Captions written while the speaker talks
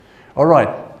All right,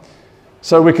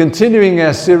 so we're continuing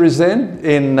our series then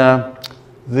in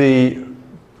the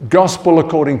Gospel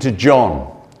according to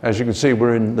John. As you can see,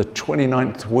 we're in the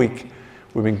 29th week.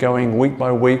 We've been going week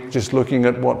by week, just looking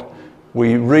at what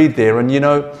we read there. And you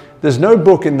know, there's no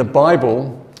book in the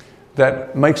Bible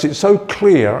that makes it so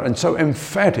clear and so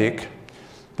emphatic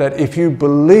that if you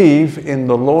believe in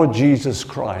the Lord Jesus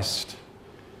Christ,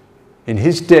 in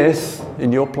his death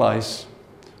in your place,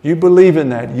 you believe in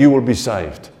that, you will be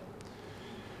saved.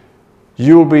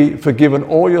 You will be forgiven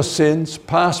all your sins,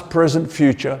 past, present,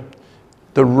 future.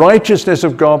 The righteousness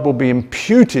of God will be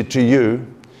imputed to you,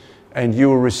 and you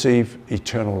will receive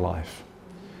eternal life.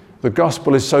 The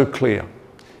gospel is so clear.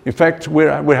 In fact,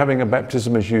 we're having a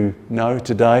baptism, as you know,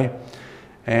 today.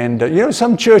 And you know,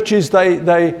 some churches,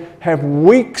 they have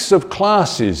weeks of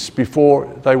classes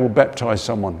before they will baptize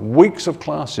someone. Weeks of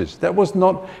classes. That was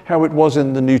not how it was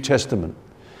in the New Testament.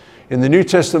 In the New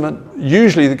Testament,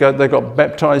 usually they got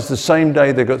baptized the same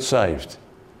day they got saved.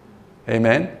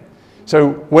 Amen? So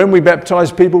when we baptize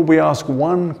people, we ask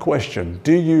one question.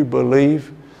 Do you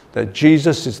believe that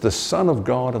Jesus is the Son of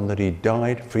God and that he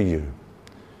died for you?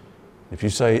 If you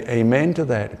say amen to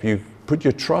that, if you put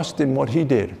your trust in what he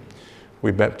did,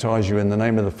 we baptize you in the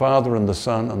name of the Father and the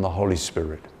Son and the Holy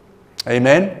Spirit.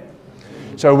 Amen?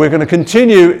 So we're going to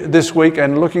continue this week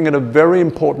and looking at a very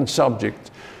important subject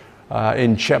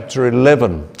in chapter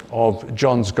 11 of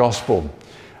John's Gospel.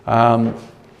 For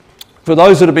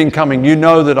those that have been coming, you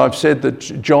know that I've said that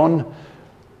John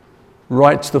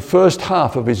writes the first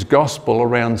half of his Gospel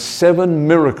around 7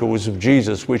 miracles of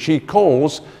Jesus, which he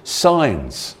calls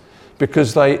signs,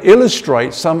 because they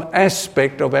illustrate some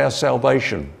aspect of our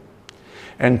salvation.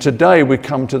 And today we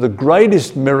come to the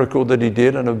greatest miracle that he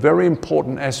did and a very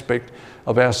important aspect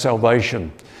of our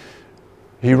salvation.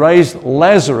 He raised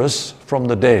Lazarus from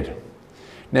the dead.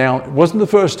 Now, it wasn't the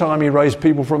first time he raised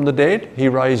people from the dead. He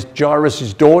raised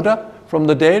Jairus' daughter from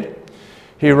the dead.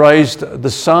 He raised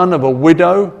the son of a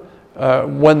widow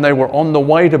when they were on the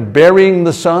way to burying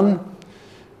the son.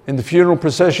 In the funeral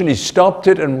procession, he stopped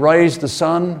it and raised the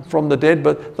son from the dead.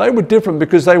 But they were different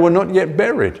because they were not yet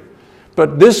buried.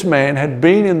 But this man had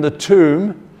been in the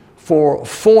tomb for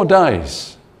 4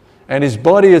 days, and his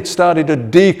body had started to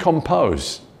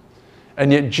decompose.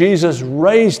 And yet Jesus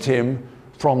raised him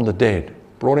from the dead,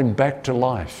 brought him back to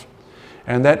life.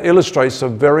 And that illustrates a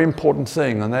very important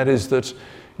thing, and that is that,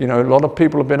 you know, a lot of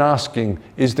people have been asking,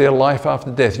 is there life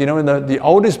after death? You know, in the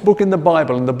oldest book in the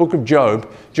Bible, in the book of Job,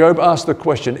 Job asked the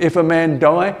question, if a man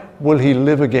die, will he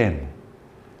live again?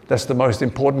 That's the most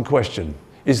important question.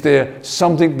 Is there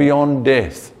something beyond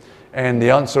death? And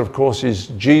the answer, of course, is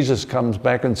Jesus comes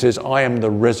back and says, I am the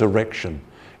resurrection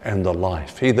and the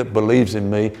life. He that believes in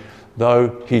me,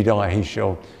 though he die, he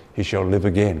shall live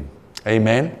again.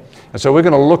 Amen? And so we're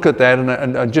going to look at that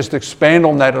and just expand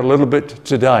on that a little bit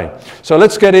today. So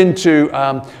let's get into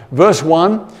verse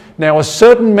 1. Now a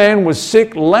certain man was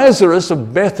sick, Lazarus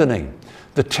of Bethany,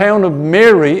 the town of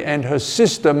Mary and her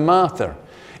sister Martha.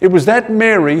 It was that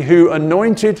Mary who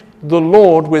anointed the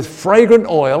Lord with fragrant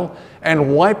oil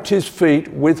and wiped his feet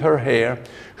with her hair,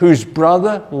 whose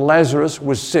brother Lazarus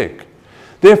was sick.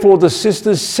 Therefore the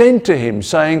sisters sent to him,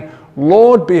 saying,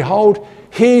 Lord, behold,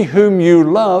 he whom you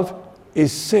love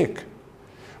is sick.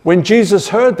 When Jesus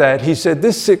heard that, he said,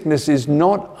 this sickness is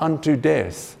not unto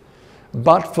death,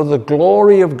 but for the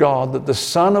glory of God, that the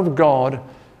Son of God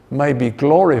may be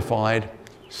glorified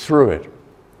through it.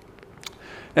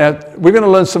 Now, we're going to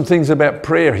learn some things about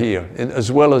prayer here,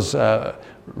 as well as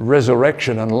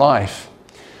resurrection and life.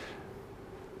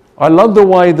 I love the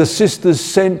way the sisters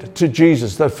sent to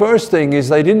Jesus. The first thing is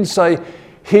they didn't say,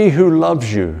 he who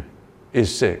loves you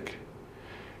is sick.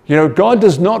 You know, God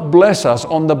does not bless us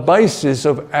on the basis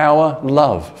of our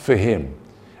love for him.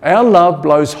 Our love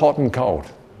blows hot and cold.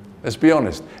 Let's be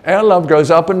honest. Our love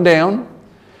goes up and down,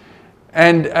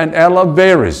 and our love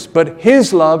varies. But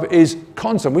his love is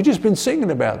constant. We've just been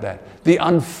singing about that. The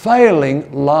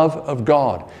unfailing love of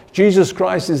God. Jesus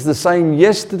Christ is the same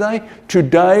yesterday,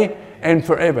 today, and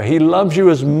forever. He loves you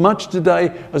as much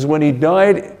today as when he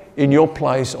died in your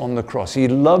place on the cross. He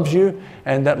loves you,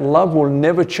 and that love will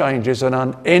never change. It's an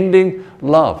unending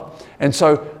love. And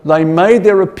so they made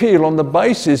their appeal on the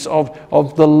basis of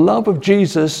the love of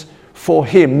Jesus for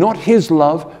him, not his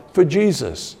love for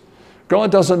Jesus. God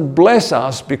doesn't bless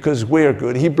us because we're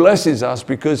good. He blesses us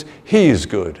because he is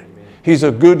good. He's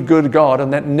a good, good God,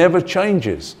 and that never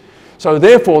changes. So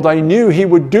therefore, they knew he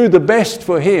would do the best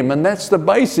for him, and that's the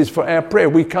basis for our prayer.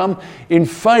 We come in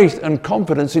faith and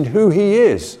confidence in who he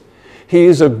is. He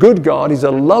is a good God. He's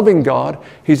a loving God.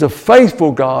 He's a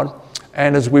faithful God.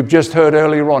 And as we've just heard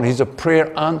earlier on, he's a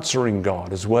prayer answering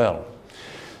God as well.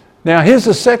 Now here's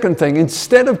the second thing.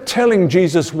 Instead of telling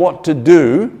Jesus what to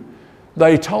do,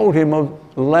 they told him of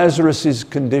Lazarus'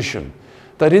 condition.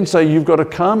 They didn't say, you've got to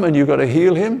come and you've got to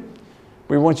heal him.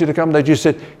 We want you to come. They just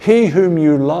said, he whom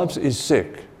you love is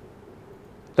sick.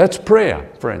 That's prayer,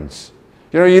 friends.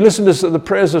 You know, you listen to the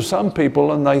prayers of some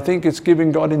people and they think it's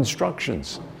giving God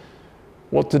instructions.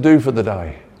 What to do for the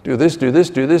day. Do this, do this,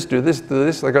 do this, do this, do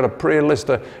this. They've got a prayer list,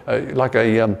 like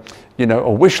a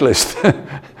wish list,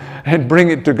 and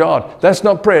bring it to God. That's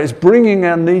not prayer. It's bringing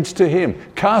our needs to Him.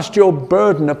 Cast your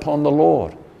burden upon the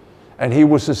Lord, and He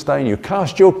will sustain you.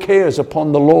 Cast your cares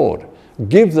upon the Lord.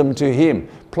 Give them to Him.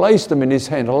 Place them in His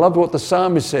hand. I love what the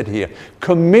psalmist said here.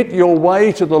 Commit your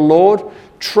way to the Lord.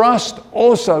 Trust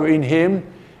also in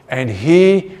Him, and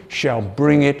He shall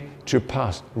bring it to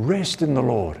pass. Rest in the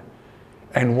Lord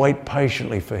and wait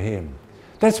patiently for Him.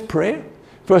 That's prayer.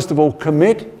 First of all,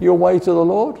 commit your way to the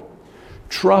Lord.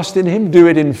 Trust in Him. Do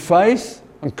it in faith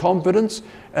and confidence,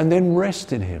 and then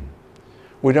rest in Him.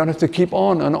 We don't have to keep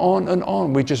on and on and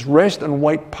on. We just rest and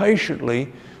wait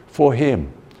patiently for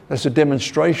Him. That's a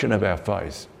demonstration of our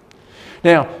faith.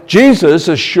 Now, Jesus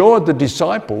assured the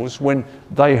disciples when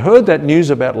they heard that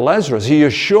news about Lazarus, He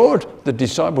assured the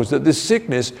disciples that this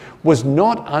sickness was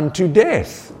not unto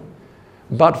death,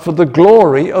 but for the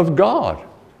glory of God.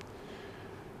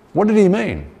 What did He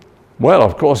mean? Well,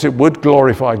 of course, it would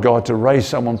glorify God to raise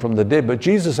someone from the dead, but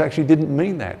Jesus actually didn't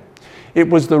mean that. It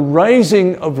was the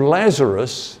raising of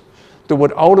Lazarus that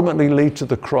would ultimately lead to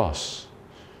the cross,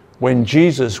 when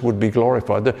Jesus would be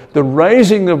glorified. The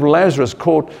raising of Lazarus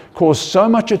caused so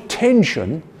much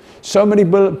attention, so many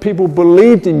people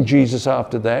believed in Jesus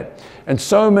after that, and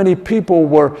so many people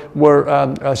were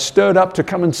stirred up to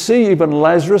come and see even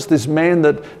Lazarus, this man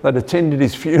that attended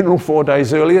his funeral 4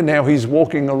 days earlier. Now he's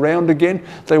walking around again.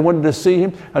 They wanted to see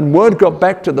him, and word got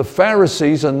back to the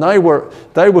Pharisees, and they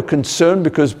were concerned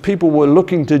because people were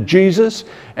looking to Jesus,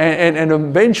 and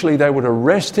eventually they would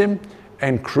arrest Him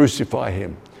and crucify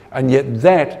Him. And yet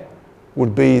that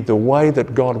would be the way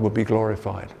that God would be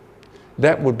glorified.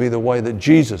 That would be the way that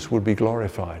Jesus would be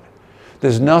glorified.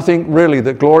 There's nothing really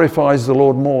that glorifies the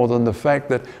Lord more than the fact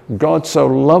that God so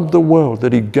loved the world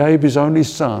that He gave His only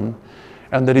Son,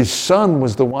 and that His Son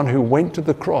was the one who went to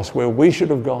the cross where we should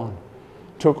have gone,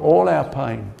 took all our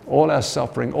pain, all our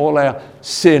suffering, all our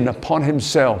sin upon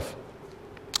Himself,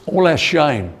 all our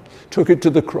shame, took it to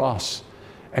the cross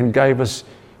and gave us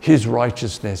His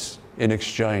righteousness in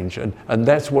exchange. And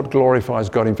that's what glorifies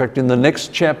God. In fact, in the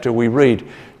next chapter we read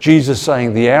Jesus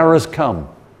saying, the hour has come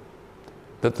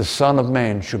that the Son of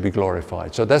Man should be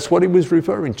glorified. So that's what He was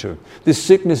referring to. This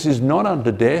sickness is not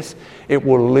unto death. It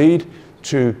will lead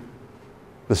to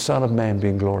the Son of Man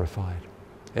being glorified.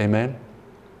 Amen?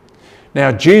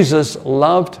 Now, Jesus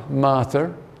loved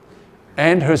Martha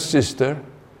and her sister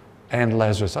and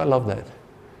Lazarus. I love that.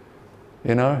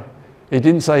 You know, He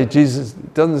didn't say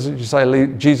doesn't say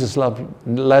Jesus loved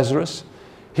Lazarus.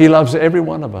 He loves every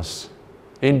one of us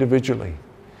individually.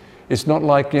 It's not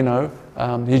like,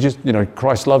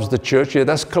 Christ loves the church. Yeah,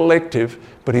 that's collective,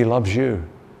 but He loves you.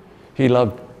 He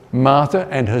loved Martha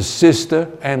and her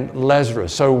sister and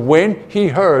Lazarus. So when He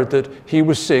heard that he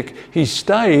was sick, He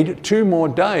stayed 2 more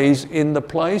days in the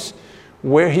place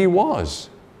where he was.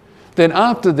 Then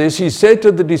after this, He said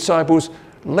to the disciples,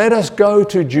 let us go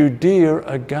to Judea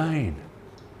again.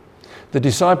 The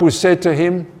disciples said to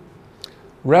Him,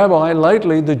 Rabbi,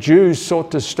 lately the Jews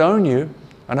sought to stone you,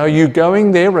 and are you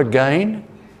going there again?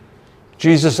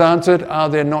 Jesus answered, are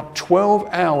there not 12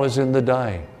 hours in the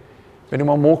day? If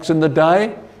anyone walks in the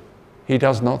day, he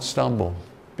does not stumble,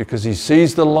 because he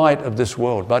sees the light of this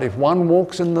world. But if one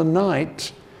walks in the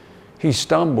night, he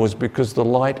stumbles, because the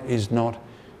light is not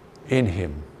in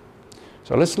him.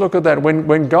 So let's look at that.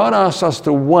 When God asks us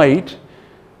to wait,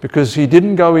 because He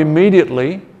didn't go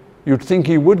immediately, you'd think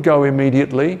He would go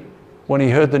immediately when He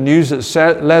heard the news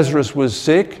that Lazarus was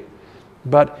sick,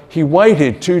 but He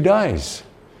waited 2 days.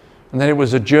 And then it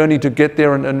was a journey to get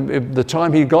there, and the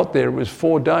time He got there, it was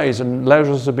 4 days, and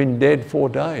Lazarus had been dead 4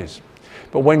 days.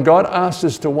 But when God asks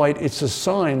us to wait, it's a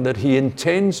sign that He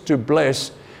intends to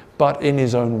bless, but in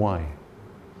His own way.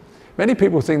 Many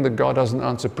people think that God doesn't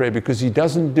answer prayer because He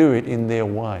doesn't do it in their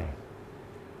way.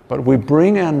 But we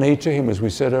bring our need to Him, as we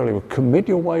said earlier. Commit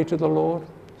your way to the Lord.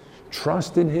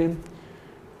 Trust in Him.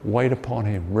 Wait upon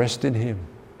Him. Rest in Him.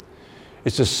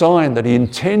 It's a sign that He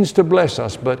intends to bless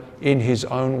us, but in His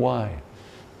own way.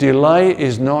 Delay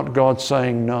is not God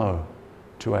saying no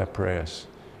to our prayers.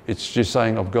 It's just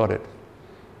saying, I've got it,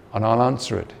 and I'll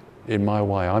answer it in my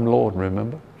way. I'm Lord,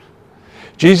 remember?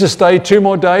 Jesus stayed 2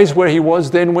 more days where He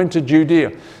was, then went to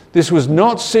Judea. This was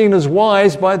not seen as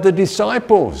wise by the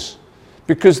disciples,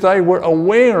 because they were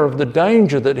aware of the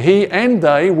danger that he and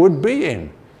they would be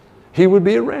in. He would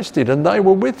be arrested and they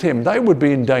were with him. They would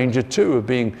be in danger too of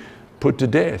being put to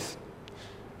death.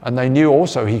 And they knew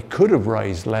also he could have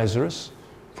raised Lazarus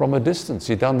from a distance.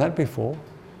 He'd done that before.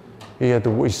 He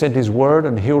sent his word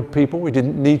and healed people. He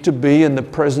didn't need to be in the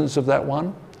presence of that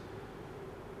one.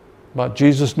 But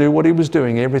Jesus knew what he was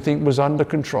doing. Everything was under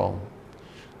control.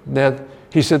 Now,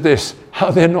 he said this,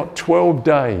 are there not 12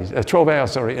 hours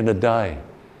in a day?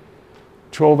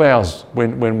 12 hours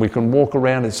when we can walk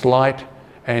around, it's light,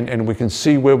 and we can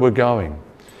see where we're going.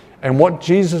 And what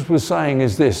Jesus was saying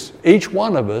is this, each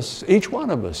one of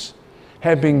us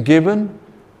have been given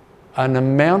an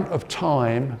amount of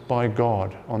time by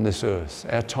God on this earth.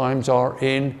 Our times are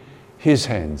in his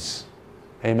hands.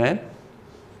 Amen?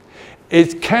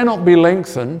 It cannot be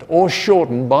lengthened or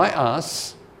shortened by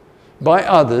us, by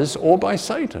others, or by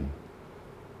Satan.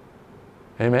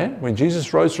 Amen? When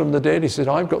Jesus rose from the dead, he said,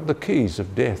 I've got the keys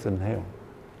of death and hell.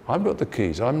 I've got the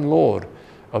keys. I'm Lord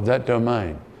of that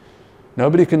domain.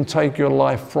 Nobody can take your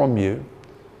life from you.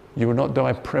 You will not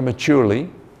die prematurely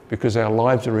because our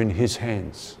lives are in his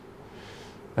hands.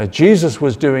 Now, Jesus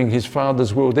was doing his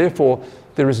Father's will. Therefore,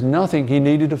 there is nothing he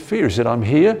needed to fear. He said, I'm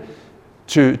here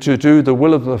to do the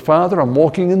will of the Father. I'm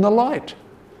walking in the light.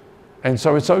 And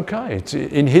so it's okay. It's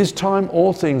in his time,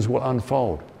 all things will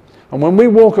unfold. And when we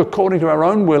walk according to our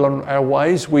own will and our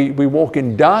ways, we walk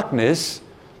in darkness.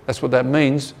 That's what that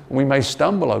means. We may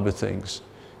stumble over things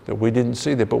that we didn't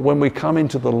see there. But when we come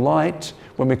into the light,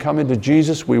 when we come into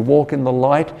Jesus, we walk in the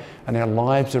light and our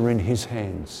lives are in his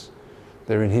hands.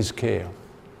 They're in his care.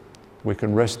 We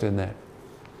can rest in that.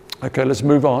 Okay, let's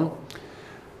move on.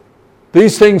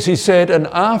 These things he said, and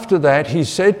after that he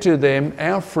said to them,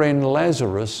 our friend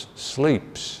Lazarus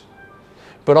sleeps,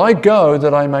 but I go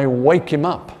that I may wake him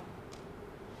up.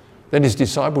 Then his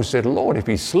disciples said, Lord, if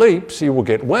he sleeps, he will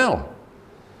get well.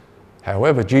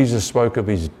 However, Jesus spoke of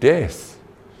his death,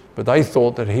 but they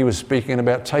thought that he was speaking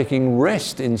about taking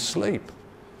rest in sleep.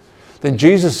 Then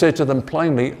Jesus said to them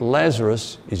plainly,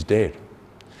 Lazarus is dead.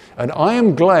 And I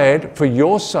am glad for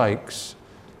your sakes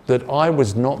that I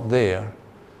was not there,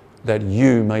 that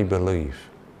you may believe.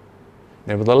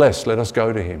 Nevertheless, let us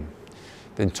go to him.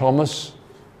 Then Thomas,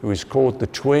 who is called the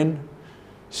twin,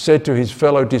 said to his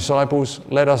fellow disciples,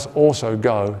 let us also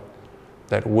go,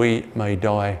 that we may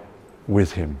die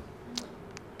with him.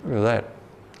 Look at that.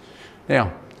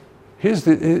 Now,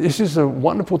 this is a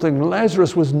wonderful thing.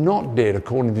 Lazarus was not dead,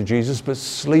 according to Jesus, but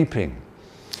sleeping.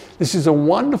 This is a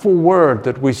wonderful word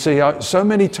that we see so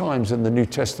many times in the New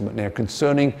Testament now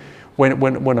concerning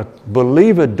when a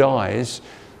believer dies,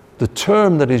 the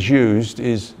term that is used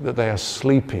is that they are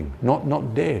sleeping,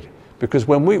 not dead. Because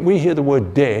when we hear the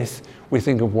word death, we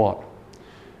think of what?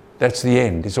 That's the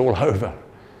end. It's all over.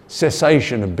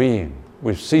 Cessation of being.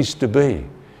 We've ceased to be.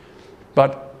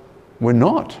 But we're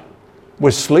not.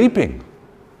 We're sleeping.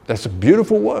 That's a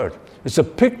beautiful word. It's a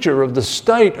picture of the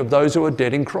state of those who are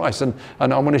dead in Christ. And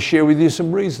I want to share with you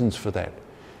some reasons for that.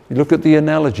 You look at the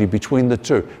analogy between the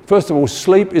two. First of all,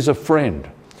 sleep is a friend,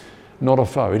 not a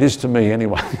foe. It is to me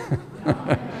anyway.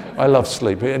 I love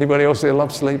sleep. Anybody else there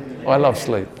love sleep? I love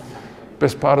sleep.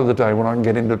 Best part of the day when I can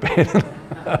get into bed.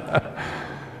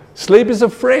 Sleep is a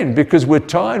friend because we're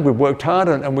tired, we've worked hard,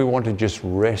 and we want to just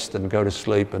rest and go to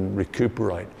sleep and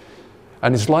recuperate.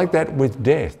 And it's like that with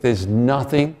death. There's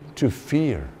nothing to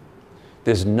fear.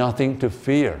 There's nothing to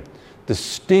fear. The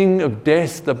sting of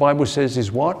death, the Bible says,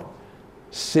 is what?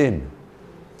 Sin.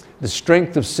 The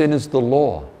strength of sin is the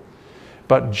law.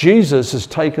 But Jesus has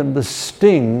taken the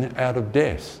sting out of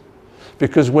death.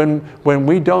 Because when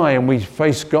we die and we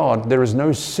face God, there is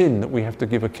no sin that we have to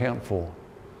give account for.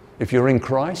 If you're in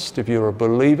Christ, if you're a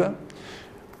believer,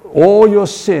 all your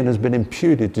sin has been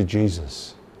imputed to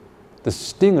Jesus. The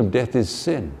sting of death is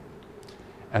sin.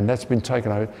 And that's been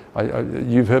taken out.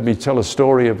 You've heard me tell a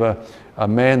story of a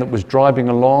man that was driving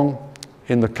along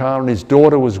in the car and his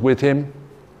daughter was with him.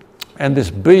 And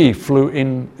this bee flew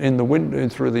in the window,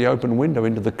 through the open window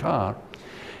into the car.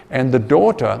 And the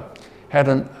daughter had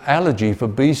an allergy for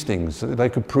bee stings. They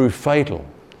could prove fatal.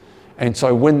 And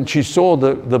so when she saw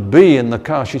the bee in the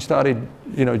car, she started,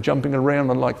 jumping around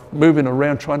and like moving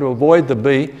around, trying to avoid the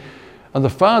bee. And the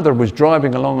father was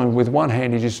driving along and with one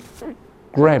hand, he just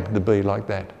grabbed the bee like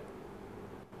that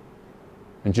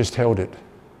and just held it.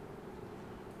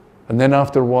 And then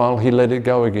after a while, he let it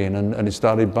go again and it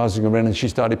started buzzing around and she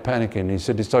started panicking. He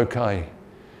said, it's okay.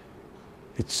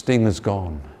 Its sting is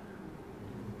gone.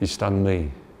 He stung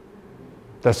me.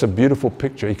 That's a beautiful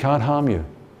picture. He can't harm you.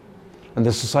 And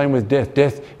that's the same with death.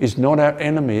 Death is not our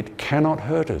enemy. It cannot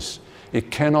hurt us. It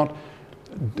cannot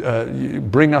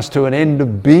bring us to an end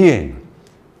of being.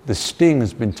 The sting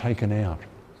has been taken out.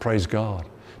 Praise God.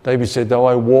 David said, though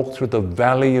I walk through the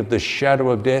valley of the shadow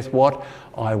of death, what?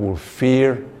 I will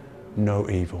fear no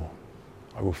evil.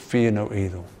 I will fear no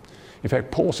evil. In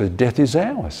fact, Paul says death is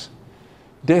ours.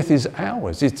 Death is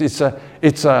ours. It's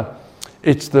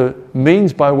the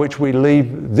means by which we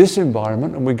leave this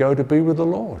environment and we go to be with the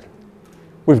Lord.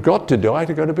 We've got to die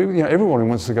to go to be with, everyone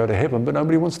wants to go to heaven, but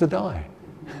nobody wants to die.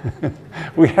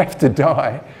 We have to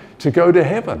die to go to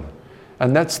heaven.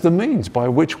 And that's the means by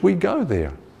which we go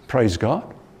there. Praise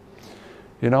God.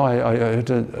 I heard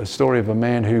a story of a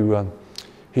man who,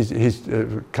 his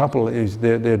couple,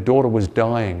 their daughter was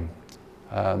dying.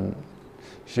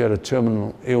 She had a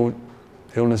terminal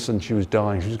illness and she was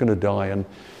dying. She was going to die. And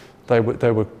they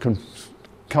were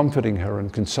comforting her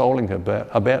and consoling her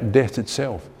about death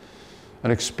itself.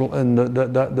 And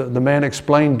the man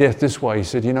explained death this way. He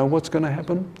said, what's going to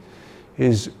happen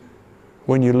is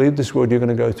when you leave this world, you're going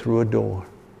to go through a door.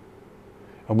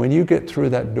 And when you get through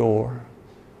that door,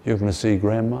 you're going to see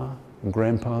Grandma and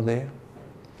Grandpa there.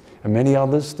 And many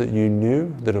others that you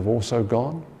knew that have also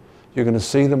gone. You're going to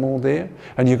see them all there.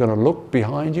 And you're going to look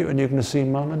behind you and you're going to see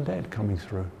Mum and Dad coming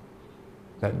through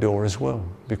that door as well.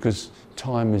 Because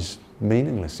time is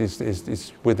meaningless.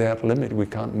 It's without limit. We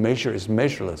can't measure. It's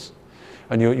measureless.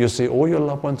 And you'll see all your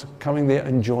loved ones coming there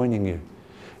and joining you.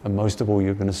 And most of all,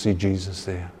 you're going to see Jesus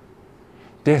there.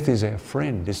 Death is our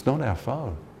friend. It's not our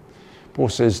foe. Paul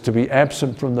says to be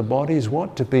absent from the body is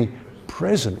what? To be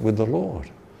present with the Lord.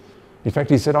 In fact,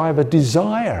 he said, I have a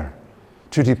desire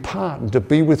to depart and to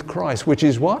be with Christ, which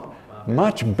is what?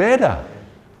 Much better.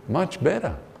 Much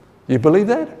better. You believe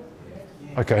that?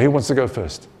 Okay, who wants to go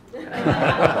first?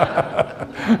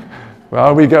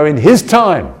 Well, we go in His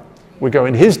time. We go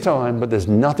in His time, but there's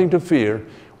nothing to fear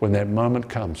when that moment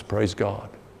comes. Praise God.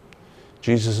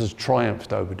 Jesus has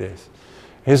triumphed over death.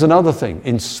 Here's another thing.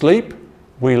 In sleep,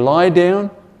 we lie down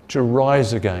to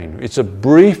rise again. It's a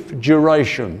brief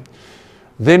duration.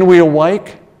 Then we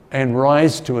awake and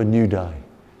rise to a new day.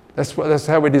 That's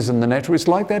how it is in the natural. It's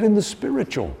like that in the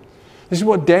spiritual. This is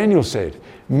what Daniel said.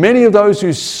 Many of those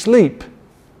who sleep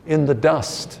in the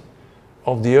dust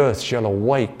of the earth shall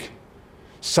awake,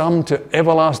 some to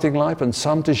everlasting life and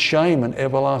some to shame and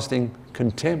everlasting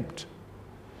contempt.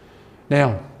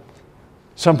 Now,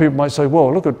 some people might say,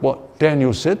 well, look at what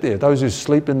Daniel said there. Those who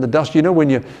sleep in the dust. When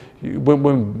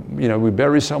we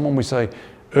bury someone, we say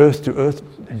earth to earth,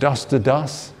 dust to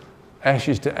dust,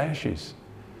 ashes to ashes.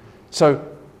 So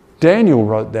Daniel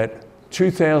wrote that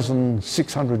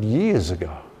 2,600 years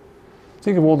ago.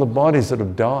 Think of all the bodies that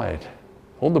have died,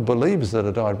 all the believers that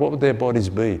have died. What would their bodies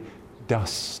be?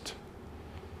 Dust.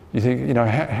 You think,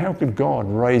 how could God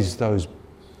raise those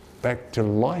back to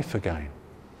life again?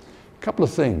 A couple of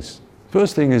things.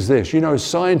 First thing is this,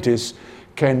 scientists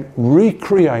can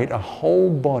recreate a whole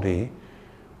body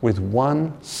with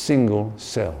one single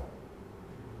cell.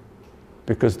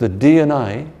 Because the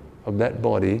DNA of that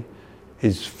body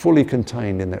is fully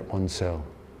contained in that one cell.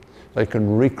 They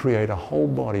can recreate a whole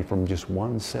body from just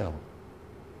one cell.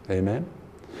 Amen?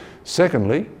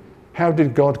 Secondly, how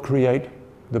did God create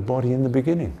the body in the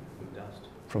beginning?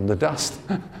 From the dust.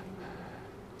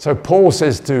 So Paul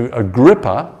says to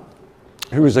Agrippa,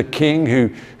 who was a king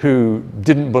who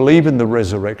didn't believe in the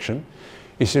resurrection,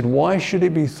 he said, why should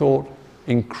it be thought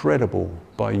incredible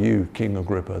by you, King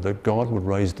Agrippa, that God would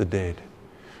raise the dead?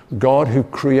 God who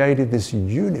created this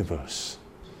universe,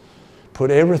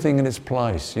 put everything in its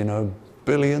place,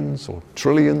 billions or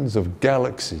trillions of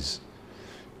galaxies,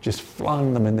 just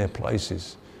flung them in their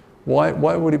places. Why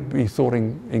would it be thought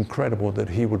incredible that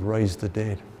He would raise the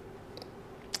dead?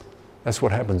 That's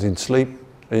what happens in sleep,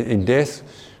 in death.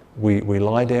 We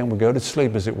lie down, we go to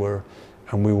sleep as it were,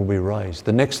 and we will be raised.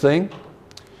 The next thing,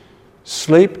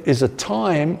 sleep is a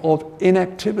time of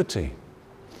inactivity.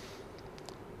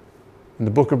 In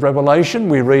the book of Revelation,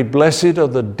 we read, blessed are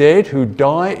the dead who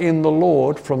die in the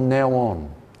Lord from now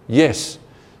on. Yes,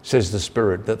 says the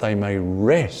Spirit, that they may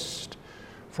rest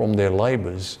from their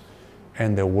labours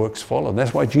and their works follow.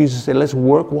 That's why Jesus said, let's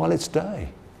work while it's day.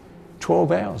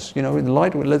 12 hours, in the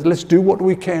light, let's do what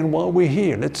we can while we're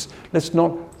here. Let's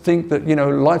not think that,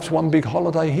 life's one big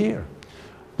holiday here.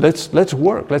 Let's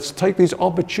work. Let's take these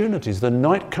opportunities. The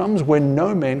night comes when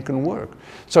no man can work.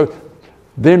 So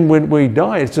then when we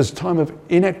die, it's this time of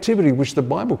inactivity, which the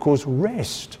Bible calls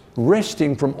rest,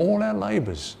 resting from all our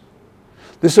labours.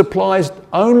 This applies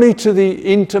only to the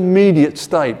intermediate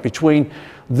state between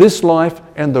this life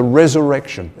and the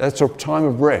resurrection. That's a time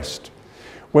of rest.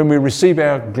 When we receive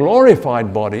our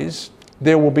glorified bodies,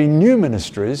 there will be new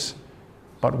ministries,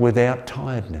 but without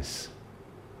tiredness.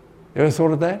 You ever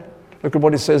thought of that? Look at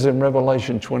what it says in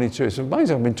Revelation 22. It's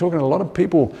amazing. I've been talking to a lot of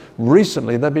people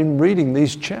recently. They've been reading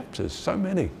these chapters, so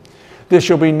many. There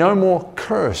shall be no more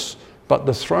curse, but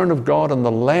the throne of God and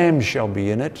the Lamb shall be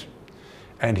in it,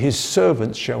 and his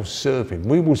servants shall serve him.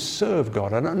 We will serve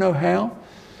God. I don't know how.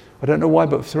 I don't know why,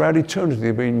 but throughout eternity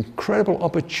there will be incredible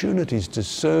opportunities to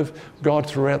serve God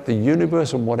throughout the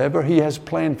universe and whatever he has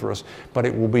planned for us, but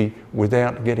it will be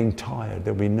without getting tired.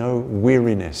 There'll be no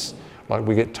weariness like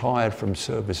we get tired from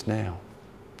service now.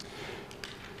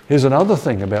 Here's another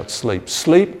thing about sleep.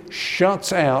 Sleep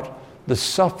shuts out the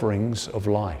sufferings of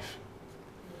life.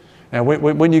 Now,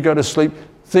 when you go to sleep,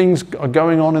 things are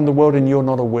going on in the world and you're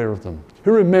not aware of them.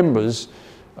 Who remembers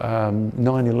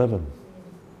 9/11?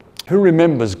 Who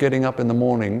remembers getting up in the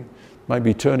morning,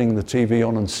 maybe turning the TV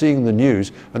on and seeing the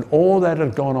news, and all that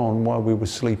had gone on while we were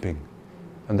sleeping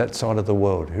on that side of the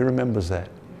world? Who remembers that?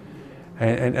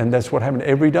 And that's what happened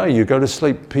every day. You go to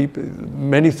sleep,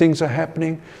 many things are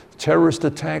happening, terrorist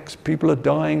attacks, people are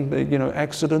dying,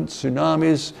 accidents,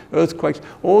 tsunamis, earthquakes,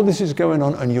 all this is going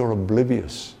on and you're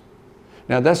oblivious.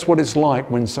 Now that's what it's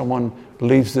like when someone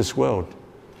leaves this world.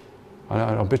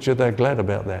 I bet you they're glad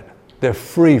about that. They're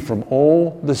free from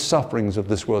all the sufferings of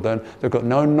this world. They've got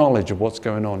no knowledge of what's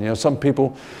going on. Some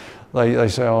people, they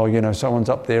say, someone's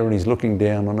up there and he's looking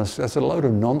down on us. That's a load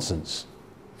of nonsense,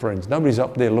 friends. Nobody's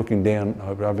up there looking down,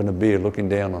 having a beer, looking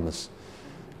down on us.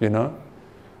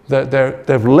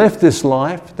 They've left this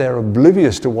life. They're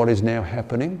oblivious to what is now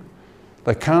happening.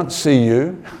 They can't see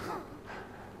you.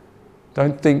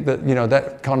 Don't think that,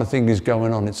 that kind of thing is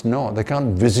going on. It's not. They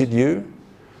can't visit you.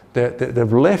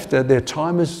 They've left, their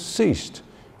time has ceased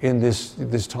in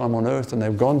this time on earth, and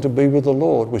they've gone to be with the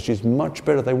Lord, which is much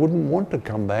better. They wouldn't want to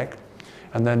come back,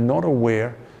 and they're not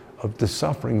aware of the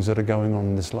sufferings that are going on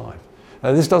in this life.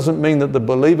 Now, this doesn't mean that the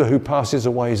believer who passes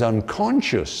away is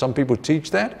unconscious. Some people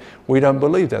teach that. We don't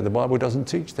believe that. The Bible doesn't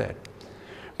teach that.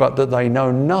 But that they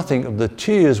know nothing of the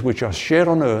tears which are shed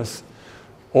on earth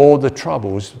or the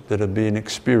troubles that are being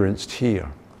experienced here.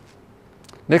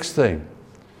 Next thing.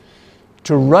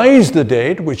 To raise the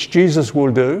dead, which Jesus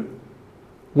will do,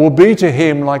 will be to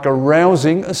him like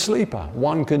arousing a sleeper.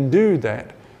 One can do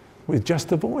that with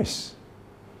just a voice.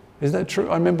 Is that true?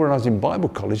 I remember when I was in Bible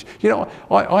college,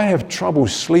 I have trouble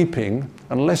sleeping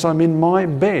unless I'm in my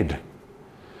bed.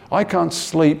 I can't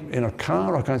sleep in a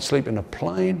car, I can't sleep in a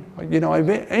plane. I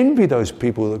envy those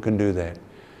people that can do that.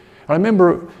 I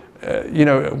remember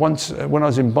once when I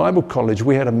was in Bible college,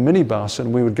 we had a minibus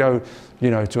and we would go,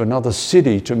 to another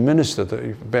city to minister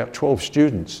to about 12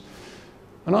 students.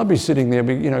 And I'd be sitting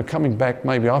there, coming back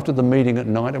maybe after the meeting at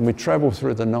night, and we'd travel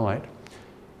through the night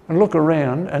and look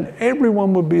around and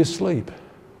everyone would be asleep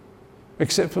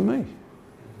except for me.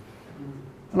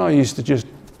 And I used to just,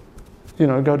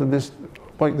 go to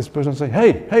wake this person and say,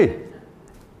 hey,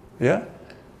 yeah?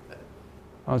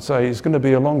 I'd say, it's going to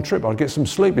be a long trip. I'd get some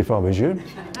sleep if I was you.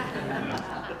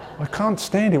 I can't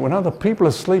stand it when other people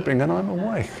are sleeping and I'm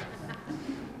awake.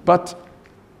 But,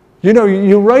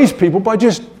 you raise people by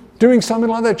just doing something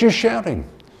like that, just shouting.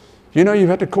 You've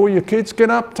had to call your kids,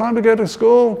 get up, time to go to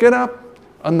school, get up.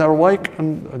 And they're awake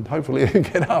and hopefully they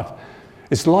get up.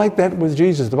 It's like that with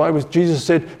Jesus. The Bible, Jesus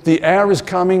said, the hour is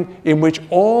coming in which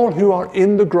all who are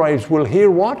in the graves will hear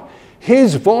what?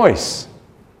 His voice.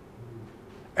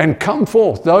 And come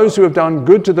forth, those who have done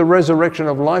good to the resurrection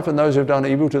of life and those who have done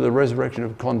evil to the resurrection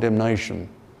of condemnation.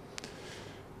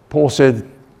 Paul said,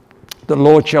 the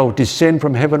Lord shall descend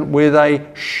from heaven with a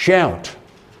shout,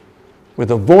 with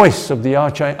the voice of the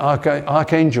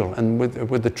archangel and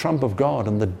with the trump of God,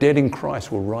 and the dead in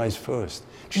Christ will rise first.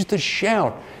 Just a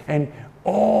shout, and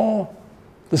all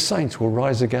the saints will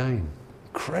rise again.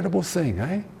 Incredible thing,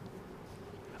 eh?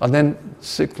 And then,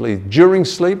 sixthly, during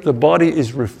sleep, the body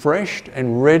is refreshed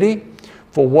and ready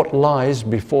for what lies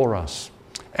before us.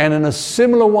 And in a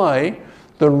similar way,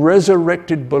 the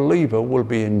resurrected believer will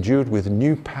be endued with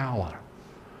new power.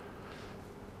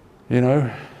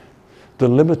 The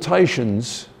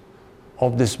limitations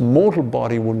of this mortal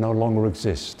body will no longer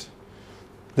exist.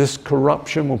 This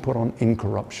corruption will put on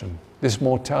incorruption. This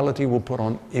mortality will put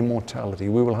on immortality.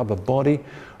 We will have a body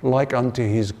like unto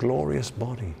his glorious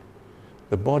body.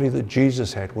 The body that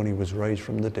Jesus had when he was raised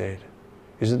from the dead.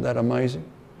 Isn't that amazing?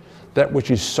 That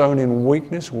which is sown in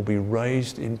weakness will be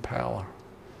raised in power.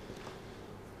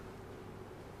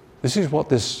 This is what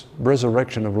this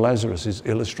resurrection of Lazarus is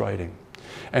illustrating.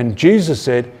 And Jesus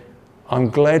said, I'm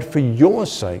glad for your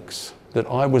sakes that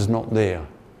I was not there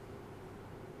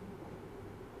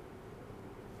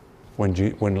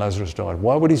when Lazarus died.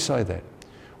 Why would he say that?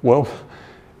 Well,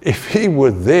 if he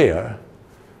were there,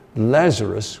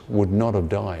 Lazarus would not have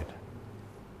died.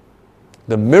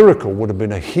 The miracle would have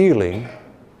been a healing,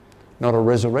 not a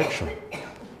resurrection.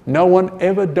 No one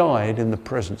ever died in the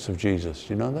presence of Jesus.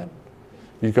 You know that?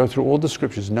 You go through all the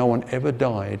scriptures, no one ever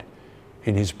died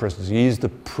in his presence. He is the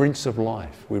Prince of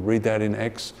Life. We read that in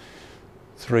Acts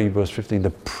 3 verse 15, the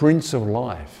Prince of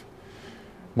Life.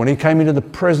 When he came into the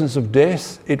presence of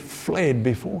death, it fled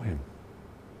before him.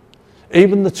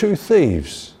 Even the two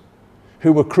thieves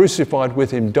who were crucified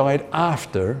with him died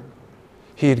after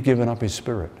he had given up his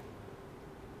spirit.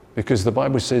 Because the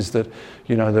Bible says that,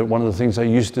 that one of the things they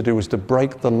used to do was to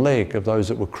break the leg of those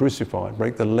that were crucified,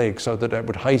 break the leg so that it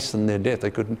would hasten their death.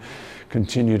 They couldn't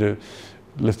continue to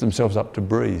lift themselves up to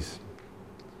breathe.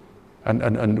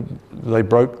 And they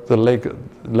broke the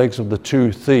legs of the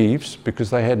two thieves because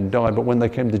they hadn't died. But when they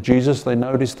came to Jesus, they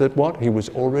noticed that what? He was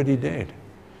already dead.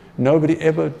 Nobody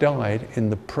ever died in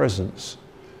the presence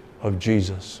of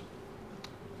Jesus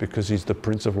because he's the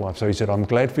Prince of Life. So he said, I'm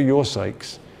glad for your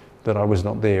sakes that I was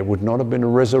not there. It would not have been a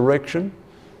resurrection,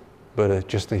 but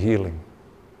just a healing.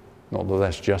 Not that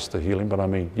that's just a healing, but I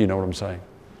mean, you know what I'm saying.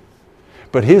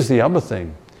 But here's the other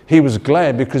thing. He was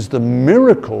glad because the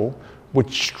miracle would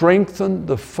strengthen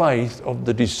the faith of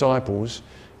the disciples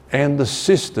and the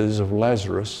sisters of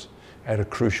Lazarus at a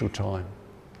crucial time.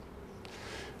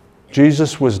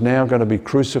 Jesus was now going to be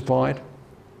crucified.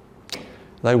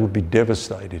 They would be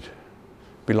devastated.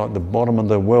 Be like the bottom of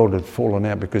the world had fallen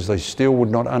out because they still would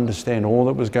not understand all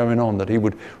that was going on, that he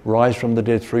would rise from the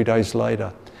dead 3 days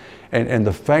later. And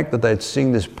the fact that they'd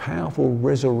seen this powerful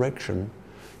resurrection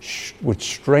would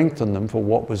strengthen them for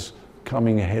what was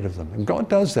coming ahead of them. And God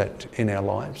does that in our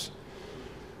lives.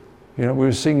 We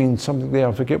were singing something there,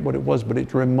 I forget what it was, but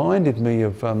it reminded me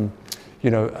of,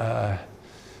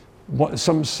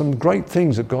 some great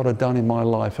things that God had done in my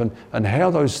life and how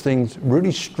those things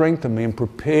really strengthened me and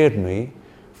prepared me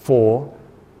for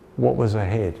what was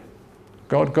ahead.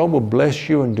 God will bless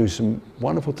you and do some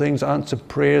wonderful things, answer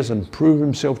prayers and prove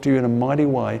himself to you in a mighty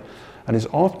way, and is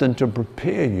often to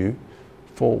prepare you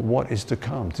for what is to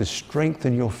come, to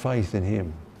strengthen your faith in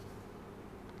him.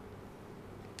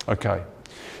 Okay,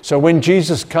 so when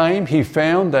Jesus came, he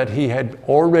found that he had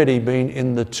already been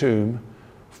in the tomb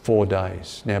 4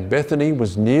 days. Now Bethany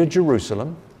was near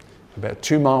Jerusalem, about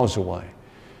 2 miles away.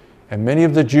 And many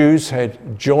of the Jews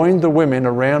had joined the women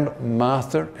around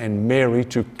Martha and Mary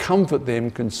to comfort them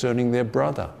concerning their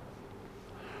brother.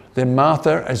 Then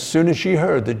Martha, as soon as she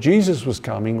heard that Jesus was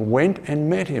coming, went and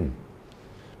met him.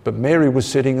 But Mary was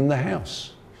sitting in the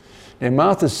house. Now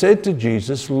Martha said to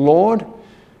Jesus, Lord,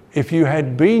 if you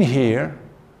had been here,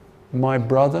 my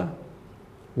brother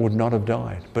would not have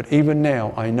died. But even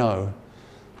now I know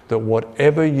that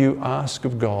whatever you ask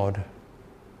of God,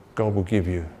 God will give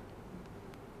you.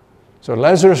 So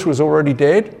Lazarus was already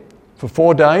dead for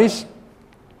 4 days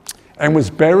and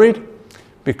was buried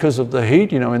because of the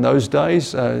heat. In those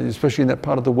days, especially in that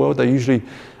part of the world, they usually,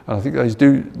 I think they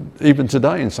do even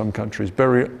today in some countries,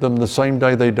 bury them the same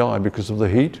day they die because of the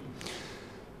heat.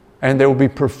 And there will be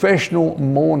professional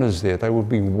mourners there. They will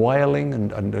be wailing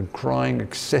and crying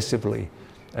excessively.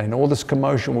 And all this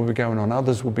commotion will be going on.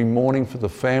 Others will be mourning for the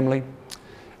family.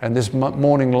 And this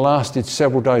mourning lasted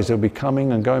several days. They'll be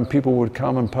coming and going. People would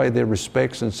come and pay their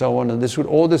respects and so on. And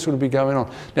all this would be going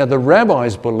on. Now, the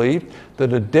rabbis believed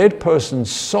that a dead person's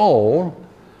soul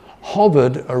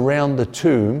hovered around the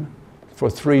tomb for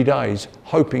 3 days,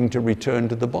 hoping to return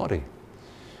to the body.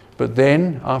 But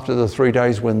then, after the 3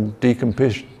 days when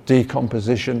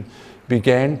decomposition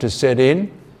began to set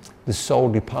in, the soul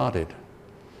departed.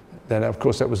 Then, of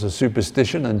course, that was a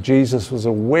superstition, and Jesus was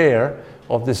aware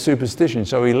of this superstition,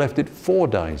 so he left it 4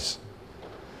 days,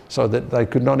 so that they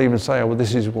could not even say, oh, well,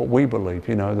 this is what we believe,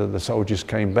 that the soul just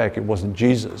came back. It wasn't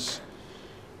Jesus.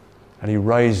 And he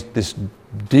raised this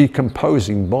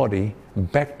decomposing body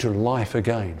back to life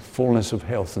again, fullness of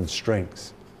health and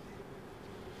strength.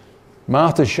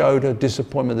 Martha showed her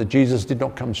disappointment that Jesus did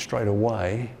not come straight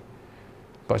away,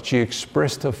 but she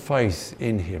expressed her faith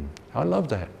in him. I love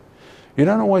that. You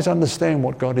don't always understand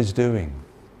what God is doing.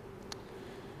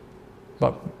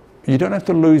 But you don't have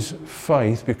to lose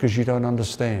faith because you don't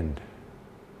understand.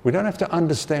 We don't have to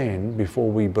understand before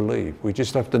we believe. We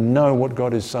just have to know what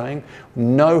God is saying,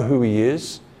 know who he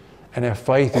is, and our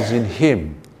faith is in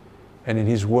him and in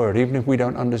his word, even if we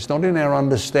don't understand, not in our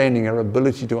understanding, our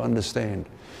ability to understand.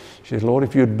 She said, Lord,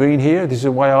 if you had been here, this is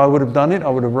the way I would have done it. I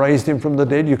would have raised him from the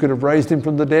dead. You could have raised him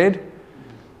from the dead.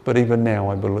 But even now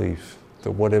I believe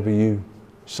that whatever you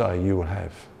say, you will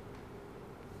have.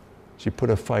 She put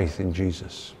her faith in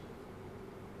Jesus.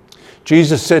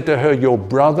 Jesus said to her, your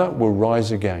brother will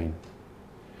rise again.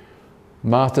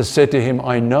 Martha said to him,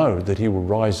 I know that he will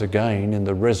rise again in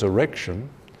the resurrection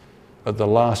at the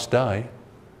last day.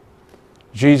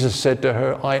 Jesus said to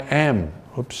her, I am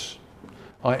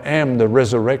the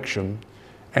resurrection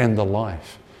and the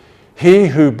life. He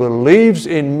who believes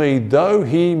in me, though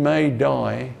he may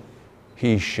die,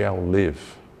 he shall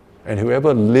live. And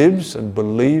whoever lives and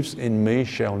believes in me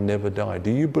shall never die.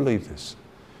 Do you believe this?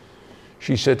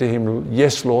 She said to him,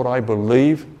 yes, Lord, I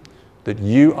believe that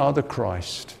you are the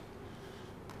Christ,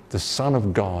 the Son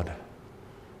of God,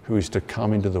 who is to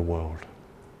come into the world.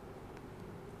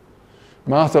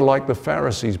 Martha, like the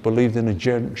Pharisees, believed in a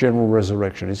general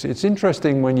resurrection. It's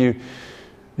interesting when you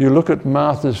look at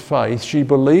Martha's faith. She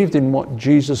believed in what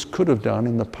Jesus could have done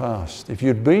in the past. If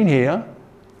you'd been here,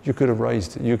 you could have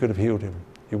you could have healed him.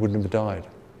 He wouldn't have died.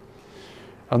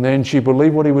 And then she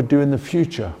believed what he would do in the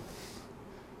future.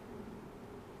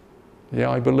 Yeah,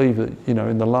 I believe that,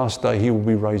 in the last day he will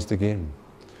be raised again.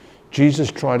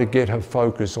 Jesus tried to get her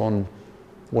focus on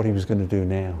what he was going to do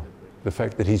now. The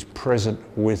fact that he's present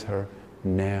with her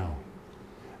now.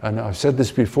 And I've said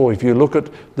this before, if you look at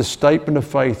the statement of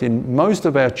faith in most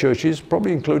of our churches,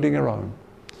 probably including our own,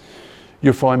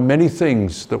 you'll find many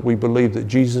things that we believe that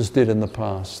Jesus did in the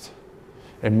past,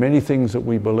 and many things that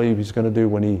we believe he's going to do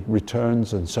when he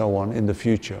returns and so on in the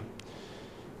future.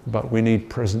 But we need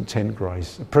present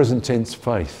tense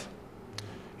faith.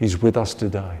 He's with us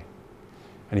today.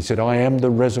 And he said, I am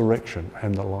the resurrection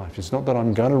and the life. It's not that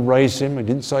I'm going to raise him. He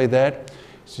didn't say that.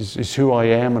 It's who I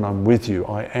am, and I'm with you.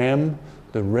 I am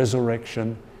the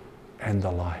resurrection and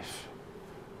the life.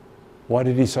 Why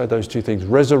did he say those two things?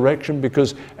 Resurrection,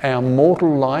 because our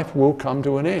mortal life will come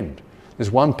to an end.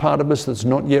 There's one part of us that's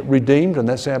not yet redeemed, and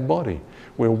that's our body.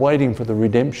 We're waiting for the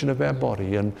redemption of our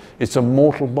body, and it's a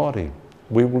mortal body.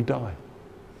 We will die.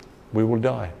 We will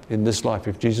die in this life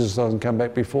if Jesus doesn't come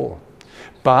back before.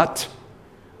 But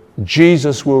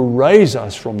Jesus will raise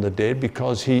us from the dead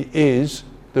because he is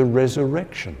the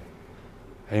resurrection.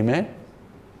 Amen?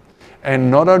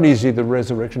 And not only is he the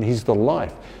resurrection, he's the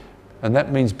life. And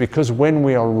that means because when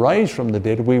we are raised from the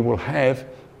dead, we will have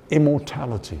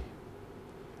immortality.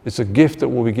 It's a gift that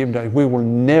will be given to us. We will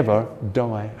never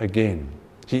die again.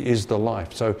 He is the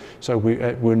life. So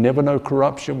we'll never know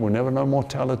corruption. We'll never know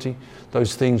mortality.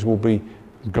 Those things will be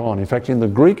gone. In fact, in the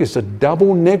Greek, it's a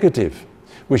double negative.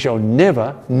 We shall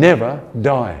never, never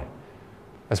die.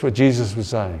 That's what Jesus was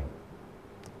saying.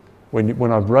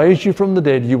 When I've raised you from the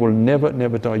dead, you will never,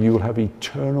 never die. You will have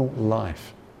eternal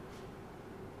life.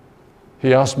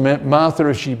 He asked Martha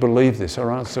if she believed this.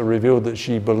 Her answer revealed that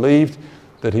she believed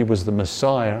that he was the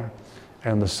Messiah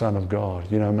and the Son of God.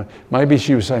 Maybe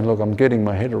she was saying, look, I'm getting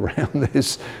my head around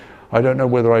this. I don't know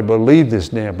whether I believe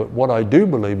this now, but what I do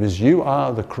believe is you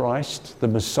are the Christ, the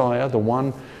Messiah, the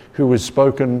one who was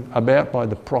spoken about by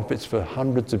the prophets for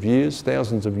hundreds of years,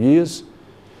 thousands of years,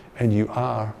 and you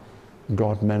are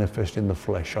God manifest in the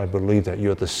flesh. I believe that.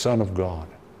 You're the Son of God.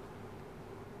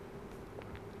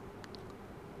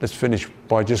 Let's finish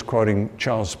by just quoting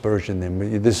Charles Spurgeon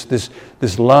then.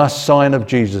 This last sign of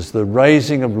Jesus, the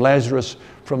raising of Lazarus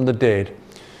from the dead,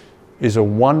 is a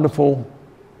wonderful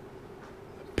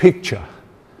picture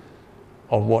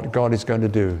of what God is going to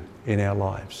do in our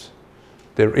lives.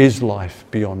 There is life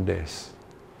beyond death.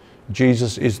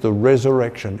 Jesus is the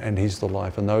resurrection and he's the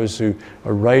life. And those who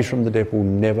are raised from the dead will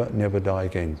never, never die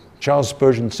again. Charles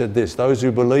Spurgeon said this, those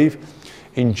who believe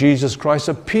in Jesus Christ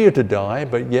appear to die,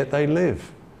 but yet they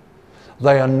live.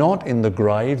 They are not in the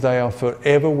grave, they are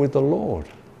forever with the Lord.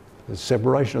 The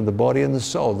separation of the body and the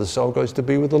soul. The soul goes to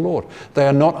be with the Lord. They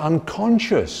are not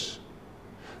unconscious.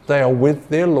 They are with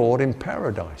their Lord in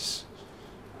paradise,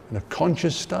 in a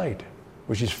conscious state,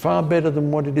 which is far better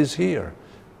than what it is here,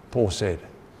 Paul said.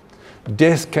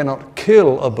 Death cannot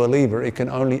kill a believer, it can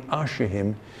only usher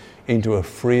him into a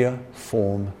freer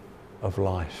form of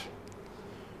life.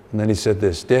 And then he said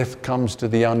this, death comes to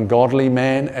the ungodly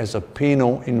man as a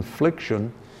penal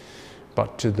infliction,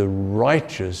 but to the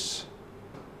righteous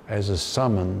as a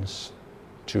summons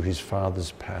to his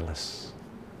Father's palace.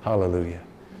 Hallelujah.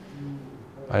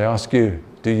 I ask you,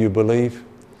 do you believe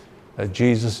that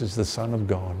Jesus is the Son of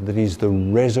God, that he's the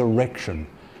resurrection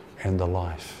and the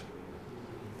life?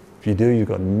 If you do, you've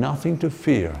got nothing to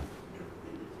fear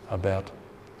about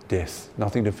death,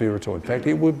 nothing to fear at all. In fact,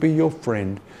 it would be your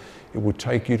friend. It would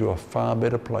take you to a far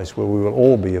better place where we will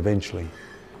all be eventually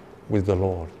with the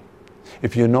Lord.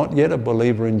 If you're not yet a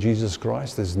believer in Jesus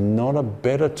Christ, there's not a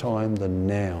better time than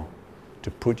now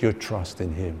to put your trust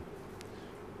in him.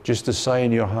 Just to say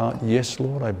in your heart, yes,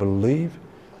 Lord, I believe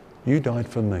you died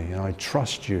for me and I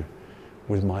trust you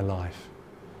with my life.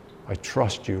 I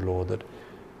trust you, Lord, that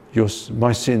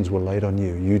my sins were laid on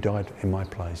you. You died in my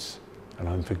place and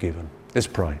I'm forgiven. Let's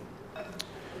pray.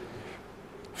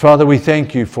 Father, we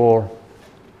thank you for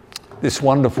this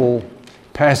wonderful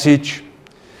passage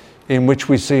in which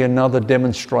we see another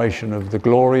demonstration of the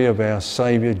glory of our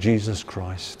Saviour Jesus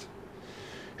Christ,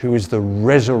 who is the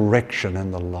resurrection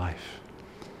and the life.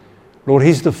 Lord,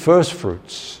 he's the first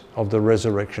fruits of the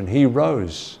resurrection. He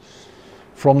rose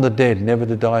from the dead, never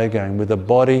to die again, with a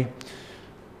body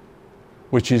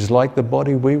which is like the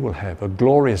body we will have, a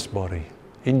glorious body,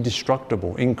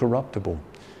 indestructible, incorruptible,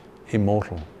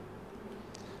 immortal.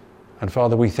 And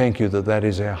Father, we thank you that that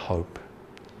is our hope.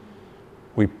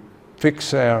 We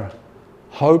fix our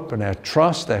hope and our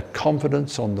trust, our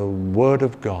confidence on the Word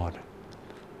of God.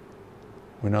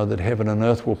 We know that heaven and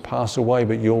earth will pass away,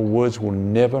 but your words will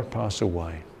never pass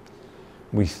away.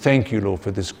 We thank you, Lord,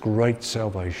 for this great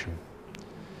salvation.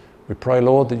 We pray,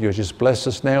 Lord, that you'll just bless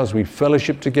us now as we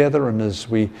fellowship together, and as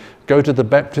we go to the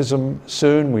baptism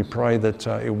soon, we pray that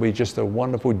it will be just a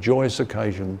wonderful, joyous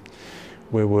occasion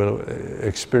where we'll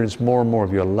experience more and more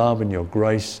of your love and your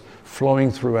grace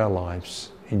flowing through our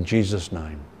lives. In Jesus'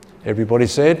 name. Everybody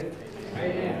said?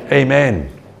 Amen. Amen.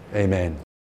 Amen.